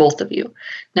off for both of you.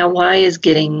 Now, why is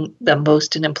getting the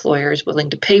most an employer is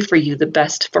willing to pay for you the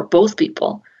best for both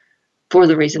people? For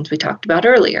the reasons we talked about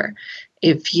earlier.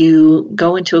 If you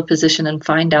go into a position and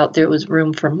find out there was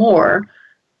room for more,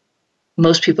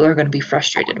 most people are going to be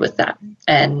frustrated with that,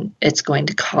 and it's going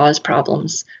to cause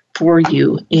problems for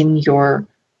you in your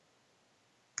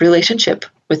relationship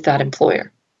with that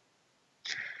employer.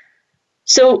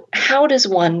 So how does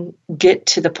one get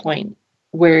to the point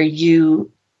where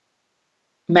you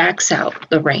max out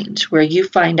the range, where you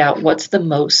find out what's the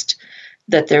most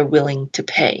that they're willing to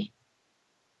pay?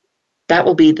 That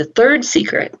will be the third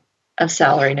secret of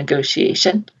salary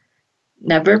negotiation.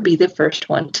 Never be the first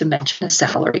one to mention a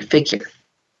salary figure.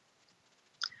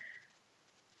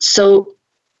 So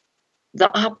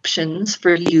the options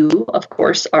for you, of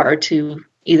course, are to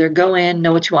Either go in,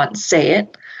 know what you want, and say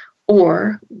it,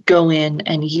 or go in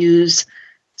and use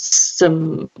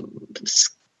some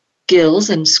skills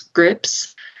and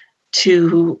scripts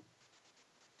to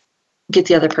get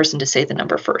the other person to say the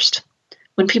number first.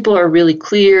 When people are really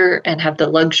clear and have the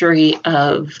luxury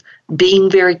of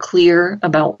being very clear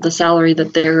about the salary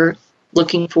that they're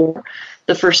looking for,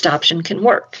 the first option can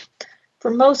work.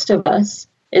 For most of us,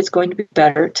 it's going to be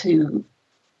better to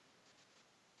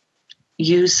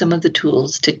use some of the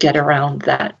tools to get around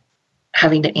that,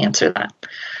 having to answer that.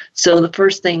 So the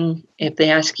first thing, if they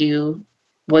ask you,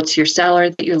 what's your salary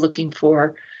that you're looking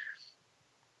for?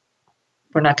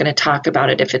 We're not going to talk about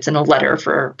it if it's in a letter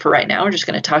for right now. We're just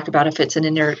going to talk about if it's an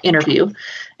interview.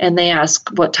 And they ask,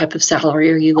 what type of salary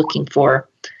are you looking for?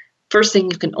 First thing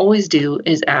you can always do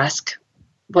is ask,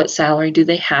 what salary do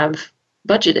they have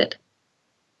budgeted?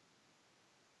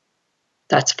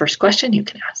 That's the first question you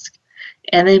can ask.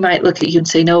 And they might look at you and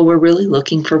say, no, we're really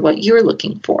looking for what you're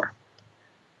looking for.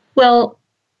 Well,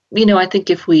 I think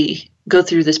if we go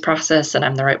through this process and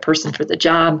I'm the right person for the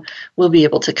job, we'll be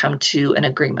able to come to an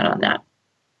agreement on that.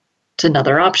 It's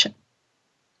another option.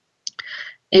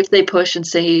 If they push and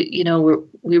say,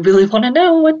 we really want to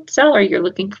know what salary you're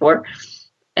looking for,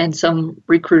 and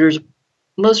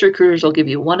most recruiters will give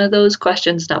you one of those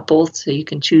questions, not both, so you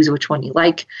can choose which one you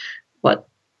like. What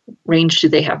range do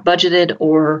they have budgeted?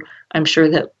 Or I'm sure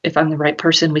that if I'm the right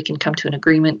person, we can come to an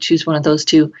agreement, choose one of those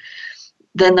two.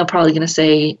 Then they're probably going to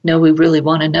say, no, we really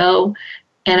want to know.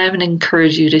 And I'm going to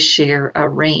encourage you to share a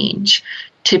range,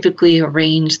 typically a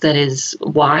range that is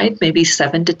wide, maybe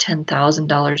 $7,000 to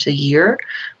 $10,000 a year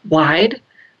wide,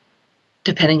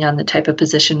 depending on the type of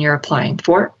position you're applying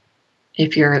for.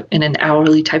 If you're in an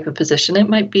hourly type of position, it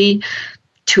might be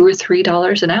 $2 or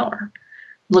 $3 an hour.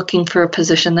 Looking for a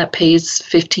position that pays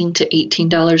 $15 to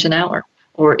 $18 an hour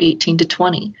or $18 to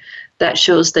 $20. That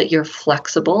shows that you're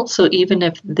flexible. So even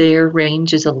if their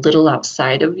range is a little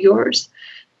outside of yours,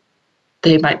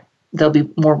 they'll be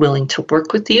more willing to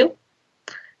work with you.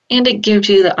 And it gives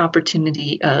you the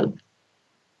opportunity of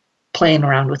playing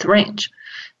around with range.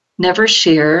 Never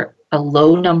share a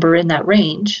low number in that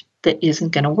range that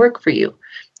isn't going to work for you.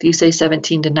 If you say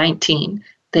 17 to 19,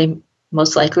 they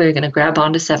most likely are going to grab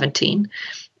onto 17.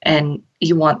 And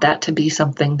you want that to be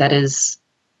something that is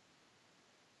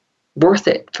worth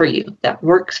it for you, that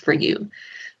works for you.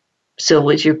 So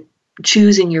as you're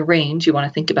choosing your range, you want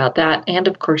to think about that. And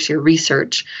of course, your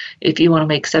research. If you want to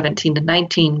make 17 to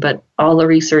 19, but all the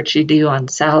research you do on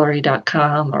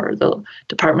salary.com or the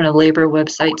Department of Labor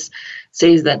websites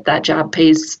says that job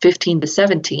pays 15 to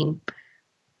 17,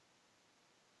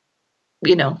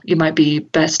 you might be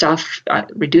best off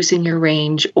reducing your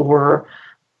range or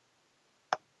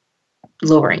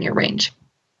lowering your range.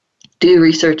 Do your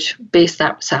research, base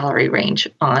that salary range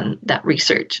on that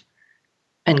research,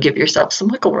 and give yourself some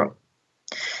wiggle room.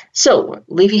 So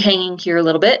leave you hanging here a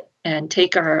little bit and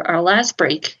take our last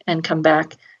break and come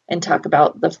back and talk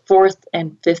about the fourth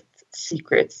and fifth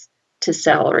secrets to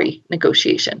salary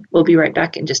negotiation. We'll be right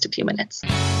back in just a few minutes.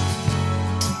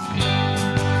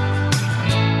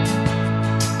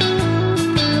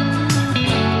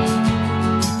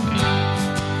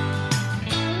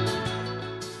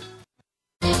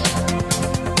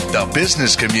 The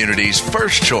business community's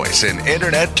first choice in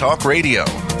Internet Talk Radio.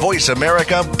 Voice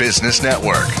America Business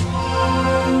Network.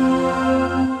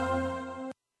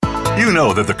 You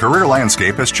know that the career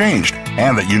landscape has changed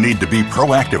and that you need to be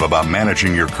proactive about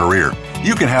managing your career.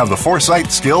 You can have the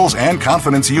foresight, skills, and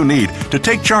confidence you need to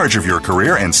take charge of your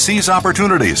career and seize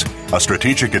opportunities. A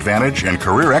strategic advantage and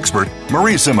career expert,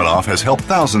 Marie Zimenoff has helped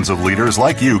thousands of leaders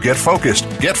like you get focused,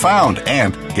 get found,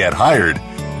 and get hired.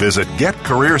 Visit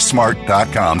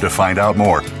getcareersmart.com to find out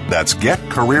more. That's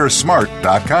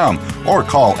getcareersmart.com or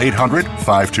call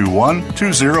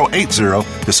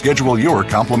 800-521-2080 to schedule your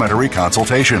complimentary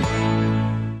consultation.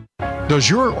 Does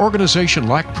your organization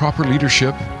lack proper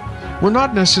leadership? We're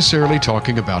not necessarily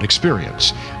talking about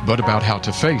experience, but about how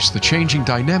to face the changing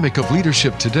dynamic of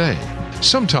leadership today.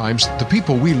 Sometimes the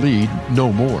people we lead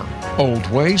know more. Old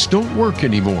ways don't work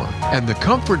anymore, and the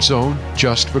comfort zone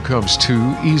just becomes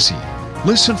too easy.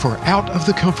 Listen for Out of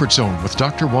the Comfort Zone with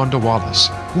Dr. Wanda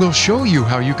Wallace. We'll show you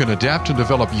how you can adapt and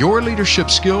develop your leadership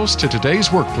skills to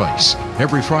today's workplace.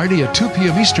 Every Friday at 2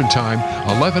 p.m. Eastern Time,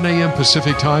 11 a.m.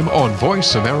 Pacific Time on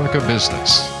Voice America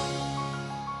Business.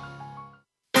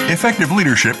 Effective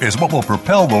leadership is what will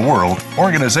propel the world,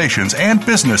 organizations, and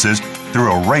businesses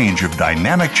through a range of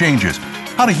dynamic changes.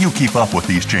 How do you keep up with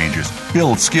these changes,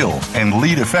 build skills, and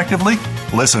lead effectively?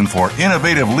 Listen for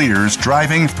Innovative Leaders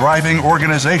Driving Thriving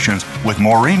Organizations with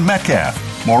Maureen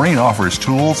Metcalf. Maureen offers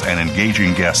tools and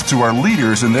engaging guests who are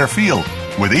leaders in their field.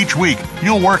 With each week,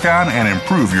 you'll work on and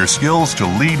improve your skills to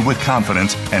lead with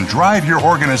confidence and drive your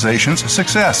organization's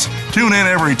success. Tune in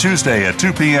every Tuesday at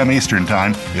 2 p.m. Eastern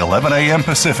Time, 11 a.m.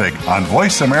 Pacific on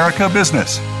Voice America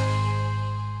Business.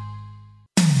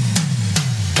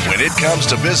 When it comes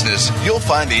to business, you'll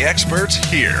find the experts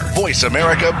here. Voice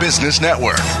America Business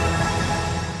Network.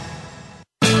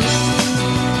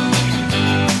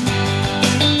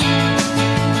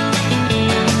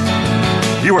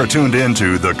 You are tuned in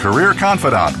to The Career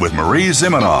Confidant with Marie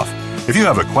Zimenoff. If you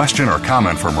have a question or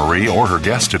comment for Marie or her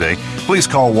guest today, please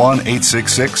call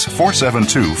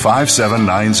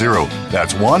 1-866-472-5790.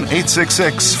 That's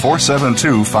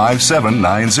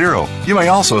 1-866-472-5790. You may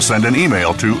also send an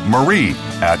email to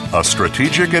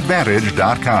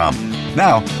marie@astrategicadvantage.com.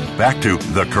 Now, back to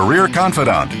The Career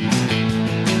Confidant.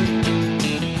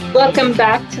 Welcome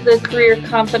back to The Career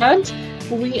Confidant.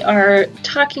 We are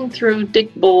talking through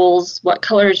Dick Bowles' What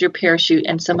Color is Your Parachute,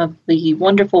 and some of the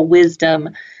wonderful wisdom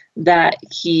that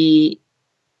he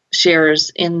shares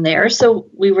in there. So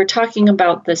we were talking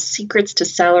about the secrets to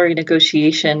salary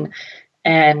negotiation,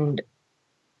 and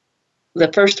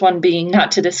the first one being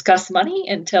not to discuss money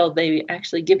until they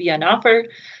actually give you an offer.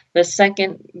 The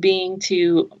second being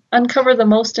to uncover the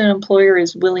most an employer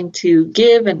is willing to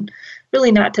give, and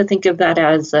really not to think of that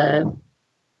as a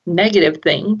negative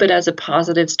thing, but as a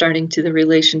positive starting to the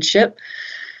relationship,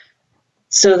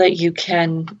 so that you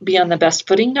can be on the best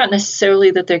footing. Not necessarily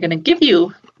that they're going to give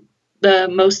you the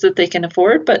most that they can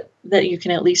afford, but that you can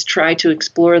at least try to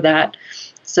explore that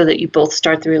so that you both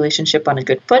start the relationship on a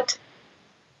good foot.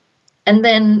 And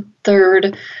then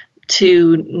third,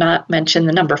 to not mention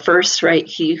the number first, right?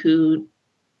 He who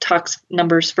talks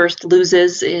numbers first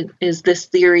loses, is this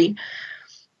theory.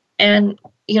 And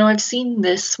I've seen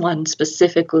this one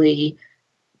specifically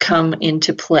come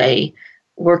into play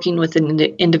working with an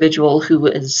individual who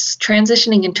is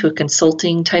transitioning into a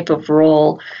consulting type of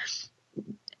role.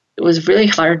 It was really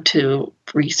hard to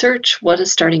research what a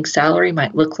starting salary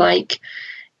might look like.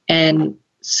 And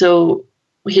so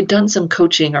we had done some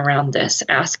coaching around this,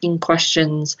 asking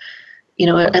questions,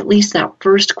 at least that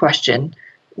first question,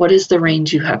 what is the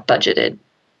range you have budgeted?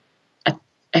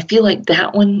 I feel like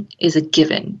that one is a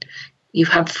given. You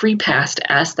have free pass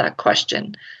to ask that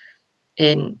question.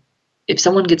 And if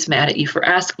someone gets mad at you for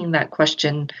asking that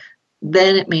question,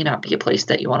 then it may not be a place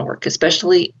that you want to work,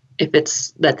 especially if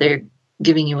it's that they're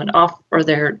giving you an offer or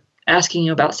they're asking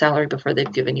you about salary before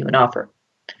they've given you an offer.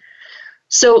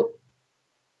 So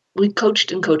we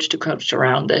coached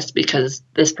around this because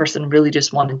this person really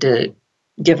just wanted to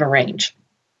give a range.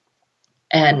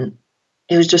 And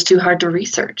it was just too hard to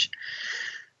research.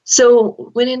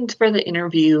 So went in for the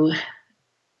interview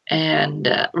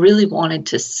and really wanted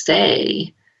to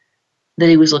say that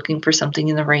he was looking for something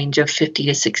in the range of $50,000 to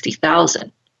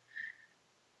 $60,000.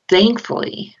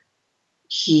 Thankfully,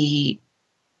 he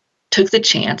took the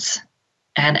chance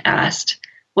and asked,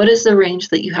 what is the range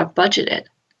that you have budgeted?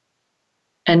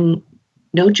 And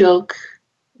no joke,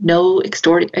 no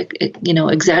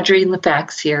exaggerating the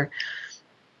facts here.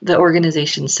 The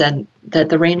organization said that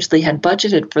the range they had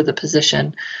budgeted for the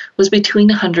position was between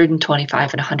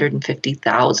 $125,000 and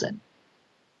 $150,000,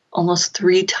 almost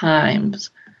 3 times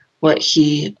what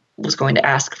he was going to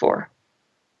ask for.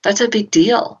 That's a big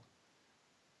deal.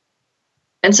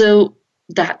 And so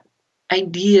that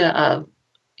idea of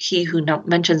he who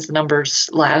mentions the numbers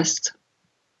last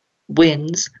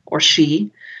wins, or she,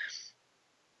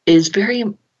 is very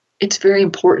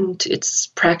important. It's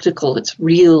practical. It's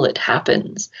real. It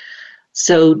happens.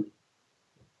 So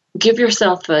give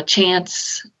yourself a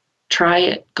chance. Try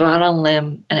it. Go out on a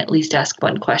limb and at least ask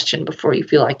one question before you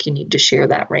feel like you need to share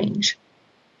that range.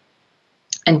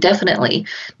 And definitely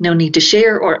no need to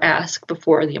share or ask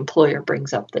before the employer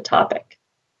brings up the topic.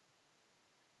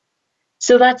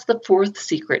 So that's the fourth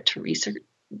secret to research.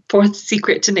 Fourth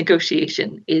secret to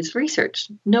negotiation is research.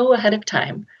 Know ahead of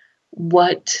time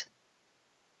what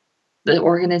the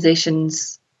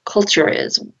organization's culture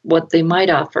is, what they might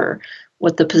offer,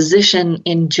 what the position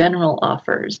in general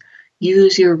offers.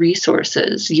 Use your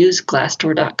resources. Use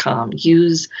Glassdoor.com.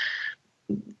 Use,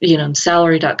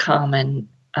 Salary.com and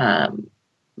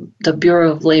the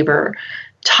Bureau of Labor.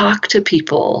 Talk to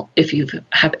people if you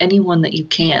have anyone that you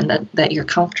can that you're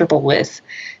comfortable with.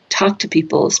 Talk to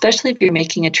people, especially if you're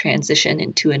making a transition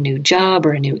into a new job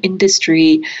or a new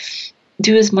industry.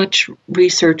 Do as much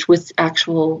research with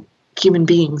actual human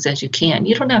beings as you can.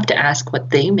 You don't have to ask what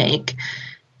they make.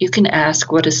 You can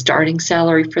ask what a starting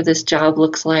salary for this job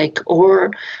looks like,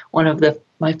 or one of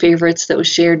my favorites that was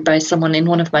shared by someone in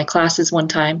one of my classes one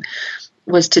time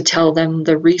was to tell them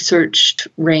the researched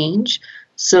range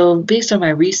So based on my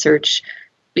research,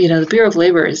 the Bureau of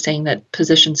Labor is saying that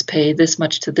positions pay this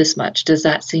much to this much. Does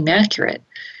that seem accurate?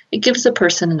 It gives the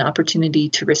person an opportunity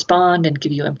to respond and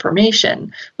give you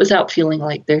information without feeling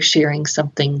like they're sharing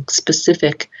something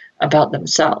specific about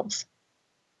themselves.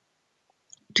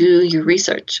 Do your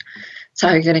research. It's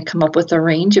how you're going to come up with a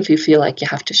range if you feel like you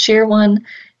have to share one.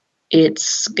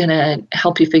 It's going to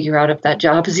help you figure out if that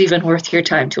job is even worth your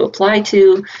time to apply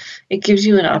to. It gives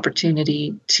you an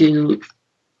opportunity to,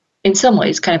 in some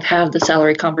ways, kind of have the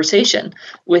salary conversation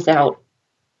without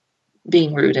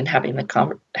being rude and having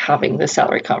the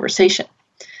salary conversation.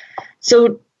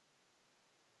 So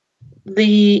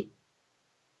the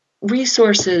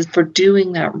resources for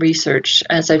doing that research,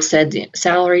 as I've said,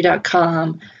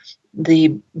 salary.com,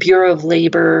 the Bureau of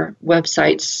Labor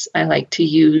websites, I like to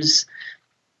use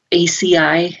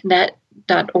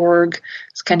acinet.org.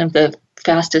 It's kind of the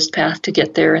fastest path to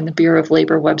get there in the Bureau of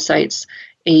Labor websites,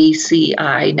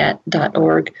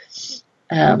 acinet.org,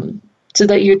 so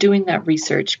that you're doing that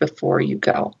research before you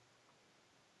go.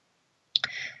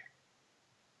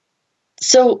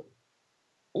 So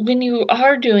when you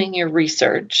are doing your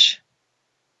research,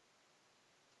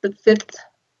 the fifth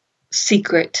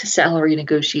secret to salary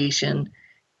negotiation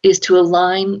is to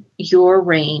align your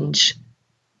range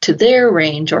to their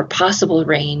range or possible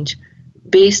range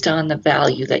based on the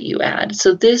value that you add.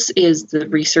 So this is the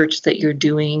research that you're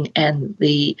doing and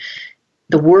the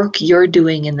work you're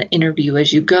doing in the interview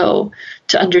as you go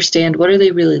to understand what are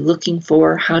they really looking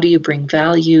for, how do you bring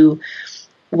value,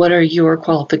 what are your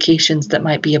qualifications that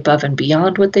might be above and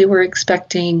beyond what they were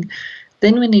expecting.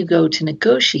 Then when you go to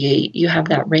negotiate, you have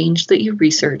that range that you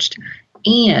researched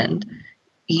and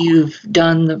you've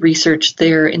done the research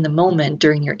there in the moment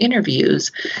during your interviews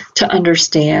to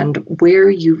understand where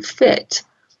you fit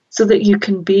so that you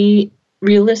can be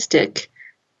realistic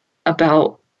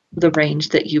about the range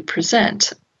that you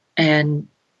present and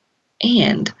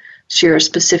share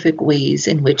specific ways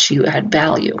in which you add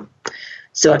value.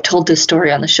 So I've told this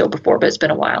story on the show before, but it's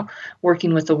been a while,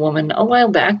 working with a woman a while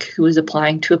back who was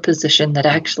applying to a position that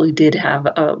actually did have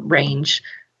a range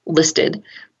listed.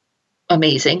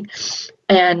 Amazing.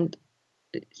 And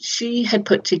she had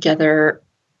put together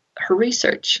her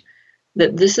research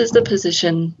that this is the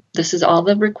position, this is all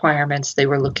the requirements they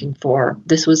were looking for,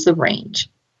 this was the range.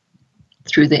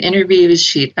 Through the interviews,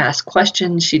 she'd asked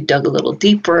questions, she'd dug a little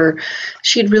deeper,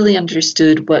 she'd really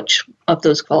understood which of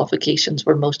those qualifications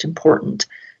were most important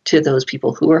to those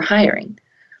people who were hiring.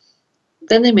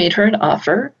 Then they made her an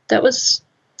offer that was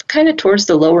kind of towards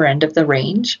the lower end of the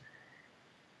range,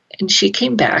 and she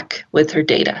came back with her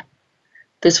data.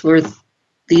 These were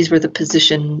the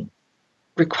position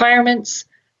requirements.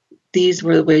 These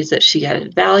were the ways that she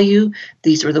added value.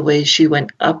 These were the ways she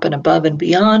went up and above and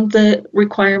beyond the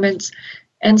requirements.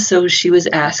 And so she was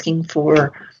asking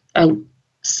for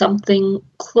something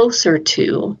closer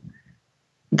to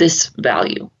this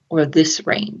value or this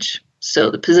range. So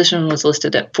the position was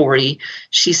listed at 40.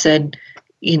 She said,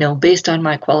 based on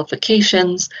my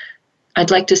qualifications,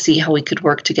 I'd like to see how we could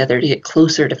work together to get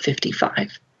closer to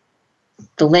 55.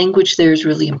 The language there is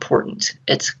really important.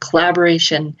 It's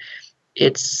collaboration.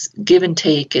 It's give and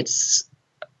take. It's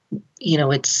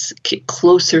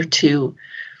closer to.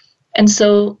 And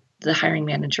so the hiring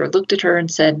manager looked at her and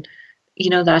said,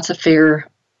 that's a fair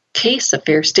case, a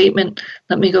fair statement.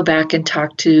 Let me go back and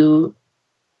talk to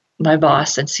my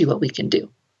boss and see what we can do.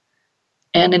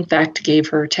 And in fact, gave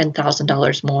her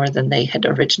 $10,000 more than they had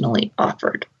originally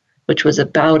offered, which was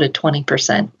about a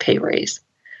 20% pay raise.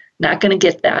 Not going to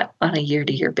get that on a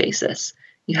year-to-year basis.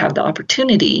 You have the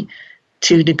opportunity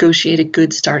to negotiate a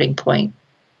good starting point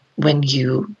when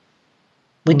you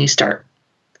start.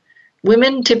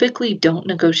 Women typically don't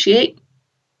negotiate.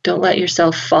 Don't let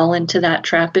yourself fall into that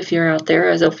trap if you're out there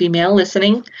as a female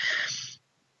listening.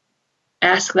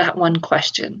 Ask that one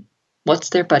question. What's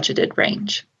their budgeted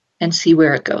range? And see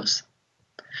where it goes.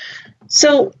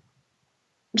 So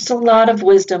there's a lot of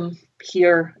wisdom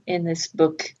here in this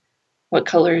book. What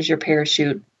Color is Your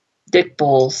Parachute? Dick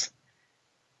Bowles.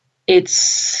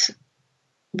 It's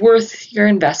worth your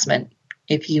investment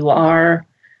if you are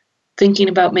thinking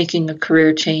about making a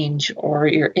career change or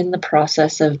you're in the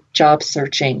process of job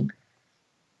searching.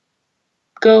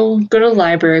 Go to the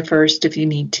library first if you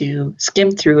need to.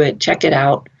 Skim through it, check it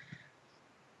out,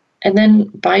 and then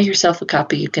buy yourself a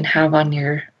copy you can have on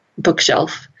your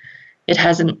bookshelf. It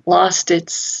hasn't lost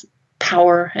its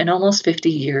power in almost 50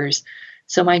 years.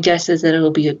 So my guess is that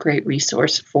it'll be a great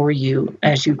resource for you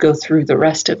as you go through the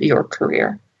rest of your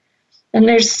career. And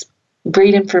there's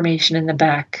great information in the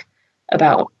back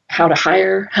about how to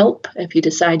hire help if you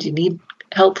decide you need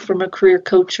help from a career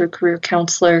coach or career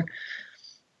counselor.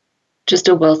 just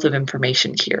a wealth of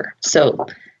information here. So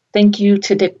thank you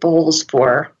to Dick Bowles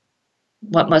for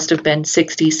what must have been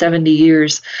 60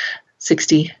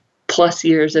 plus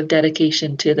years of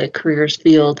dedication to the careers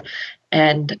field,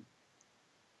 and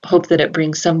hope that it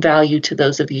brings some value to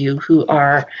those of you who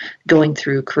are going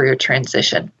through career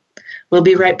transition. We'll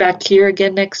be right back here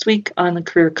again next week on the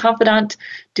Career Confidant,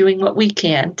 doing what we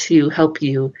can to help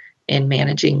you in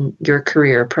managing your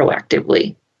career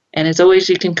proactively. And as always,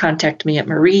 you can contact me at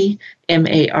Marie,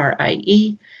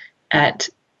 M-A-R-I-E, at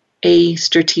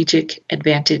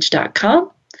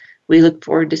astrategicadvantage.com. We look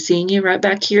forward to seeing you right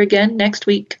back here again next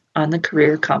week on the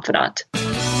Career Confidant.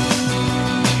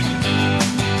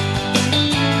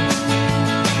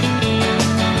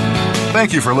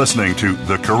 Thank you for listening to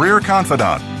The Career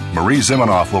Confidant. Marie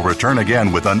Zimenoff will return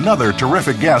again with another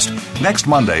terrific guest next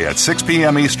Monday at 6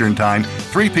 p.m. Eastern Time,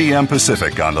 3 p.m.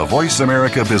 Pacific on the Voice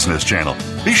America Business Channel.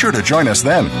 Be sure to join us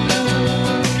then.